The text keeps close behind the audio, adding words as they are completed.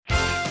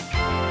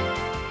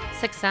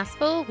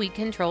Successful weed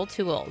control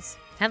tools.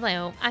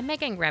 Hello, I'm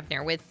Megan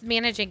Grebner with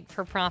Managing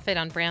for Profit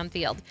on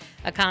Brownfield,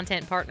 a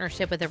content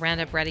partnership with the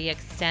Roundup Ready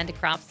Extend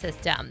crop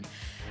system.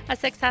 A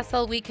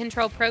successful weed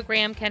control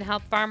program can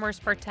help farmers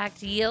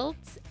protect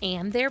yields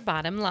and their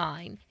bottom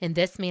line. In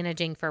this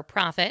Managing for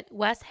Profit,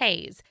 Wes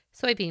Hayes,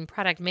 soybean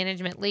product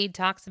management lead,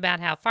 talks about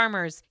how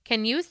farmers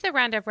can use the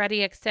Roundup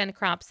Ready Extend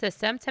crop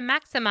system to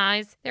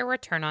maximize their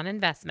return on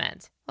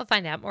investment. We'll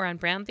find out more on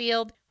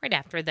Brownfield right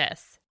after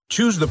this.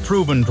 Choose the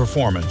proven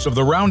performance of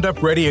the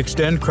Roundup Ready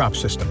Extend crop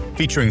system,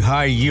 featuring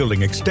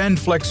high-yielding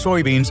XtendFlex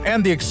soybeans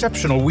and the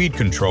exceptional weed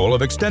control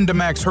of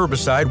XtendiMax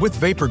herbicide with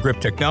Vapor Grip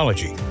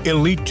technology.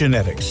 Elite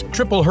genetics,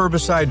 triple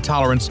herbicide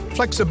tolerance,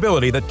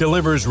 flexibility that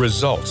delivers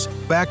results,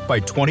 backed by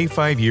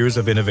 25 years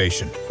of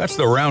innovation. That's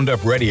the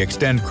Roundup Ready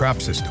Extend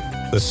crop system,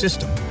 the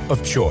system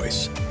of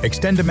choice.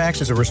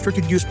 XtendiMax is a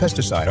restricted-use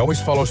pesticide.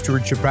 Always follow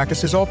stewardship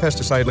practices, all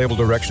pesticide label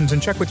directions,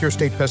 and check with your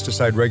state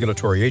pesticide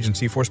regulatory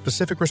agency for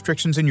specific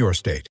restrictions in your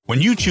state.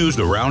 When you choose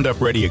the Roundup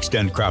Ready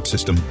Extend crop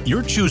system,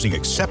 you're choosing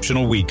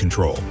exceptional weed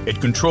control.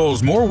 It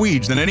controls more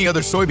weeds than any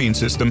other soybean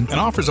system and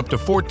offers up to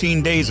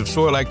 14 days of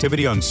soil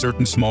activity on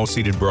certain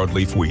small-seeded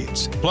broadleaf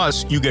weeds.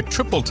 Plus, you get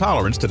triple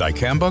tolerance to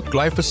dicamba,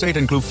 glyphosate,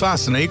 and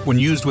glufosinate when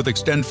used with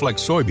XtendFlex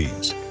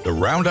soybeans. The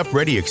Roundup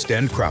Ready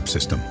Extend crop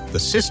system, the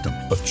system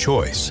of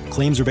choice.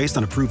 Claims are based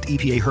on approved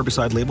EPA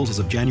herbicide labels as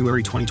of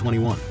January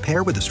 2021.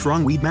 Pair with a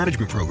strong weed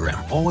management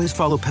program. Always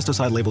follow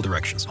pesticide label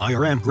directions,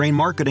 IRM, grain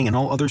marketing, and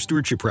all other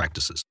stewardship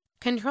practices.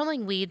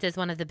 Controlling weeds is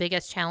one of the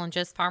biggest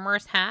challenges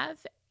farmers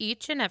have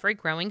each and every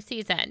growing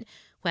season.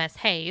 Wes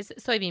Hayes,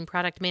 soybean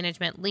product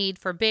management lead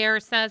for Bayer,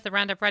 says the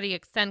Roundup Ready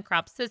Extend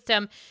crop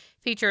system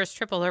features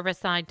triple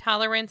herbicide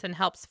tolerance and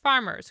helps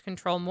farmers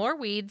control more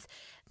weeds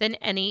than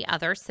any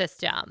other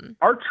system.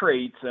 Our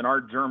traits and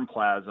our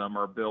germplasm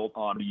are built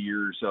on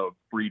years of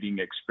breeding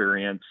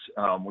experience.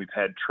 We've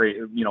had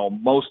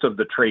most of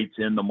the traits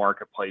in the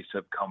marketplace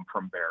have come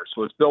from Bayer.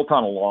 So it's built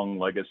on a long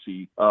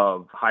legacy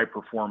of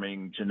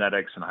high-performing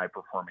genetics and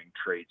high-performing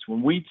traits.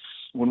 When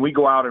we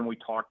go out and we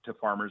talk to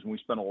farmers, and we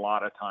spend a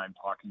lot of time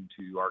talking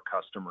to our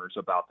customers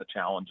about the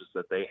challenges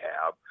that they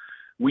have,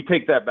 we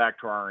take that back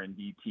to our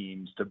R&D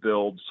teams to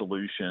build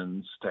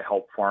solutions to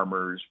help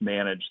farmers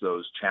manage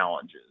those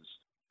challenges.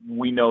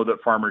 We know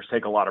that farmers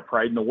take a lot of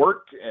pride in the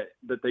work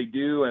that they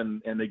do,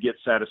 and they get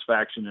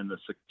satisfaction in the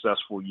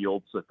successful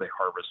yields that they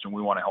harvest. And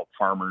we want to help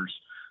farmers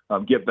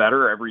get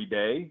better every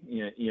day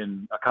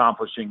in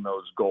accomplishing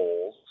those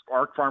goals.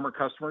 Our farmer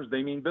customers,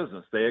 they mean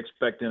business. They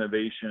expect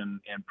innovation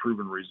and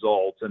proven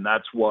results, and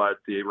that's what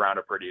the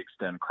Roundup Ready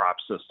Extend crop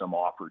system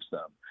offers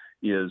them,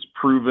 is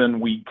proven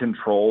weed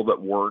control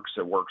that works.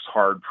 It works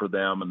hard for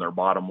them and their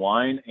bottom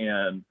line,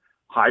 and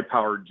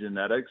high-powered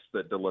genetics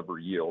that deliver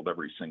yield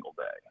every single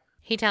day.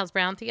 He tells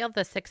Brownfield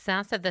the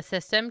success of the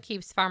system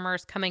keeps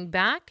farmers coming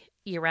back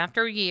year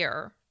after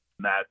year.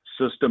 That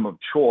system of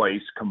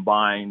choice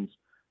combines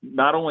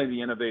not only the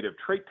innovative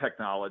trait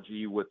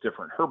technology with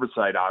different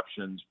herbicide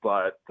options,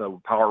 but the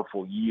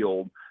powerful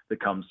yield that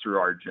comes through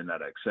our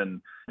genetics.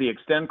 And the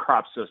Extend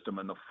crop system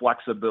and the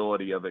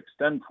flexibility of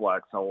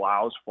XtendFlex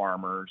allows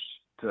farmers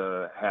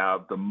to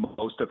have the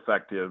most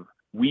effective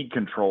weed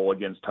control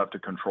against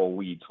tough-to-control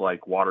weeds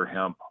like water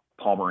hemp,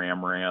 Palmer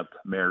amaranth,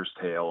 mare's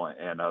tail,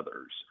 and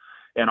others.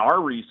 And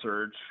our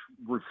research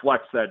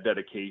reflects that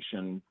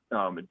dedication.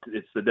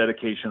 It's the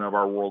dedication of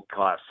our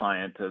world-class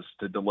scientists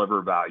to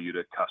deliver value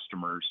to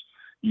customers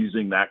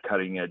using that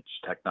cutting-edge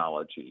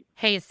technology.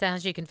 Hayes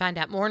says you can find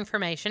out more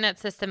information at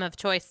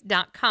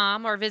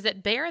systemofchoice.com or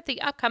visit Bayer at the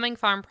upcoming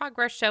Farm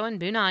Progress Show in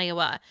Boone,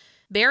 Iowa.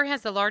 Bayer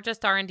has the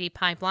largest R&D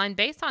pipeline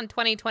based on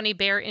 2020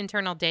 Bayer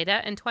internal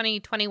data and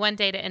 2021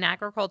 data in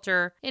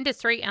agriculture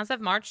industry as of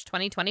March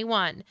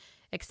 2021.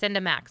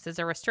 XtendiMax is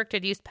a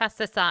restricted-use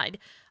pesticide.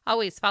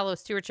 Always follow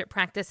stewardship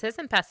practices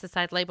and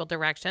pesticide label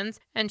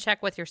directions, and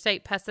check with your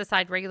state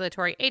pesticide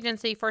regulatory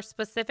agency for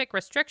specific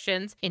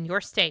restrictions in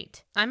your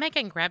state. I'm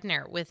Megan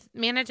Grebner with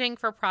Managing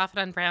for Profit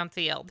on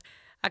Brownfield,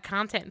 a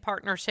content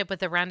partnership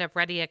with the Roundup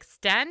Ready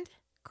Extend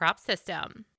crop system.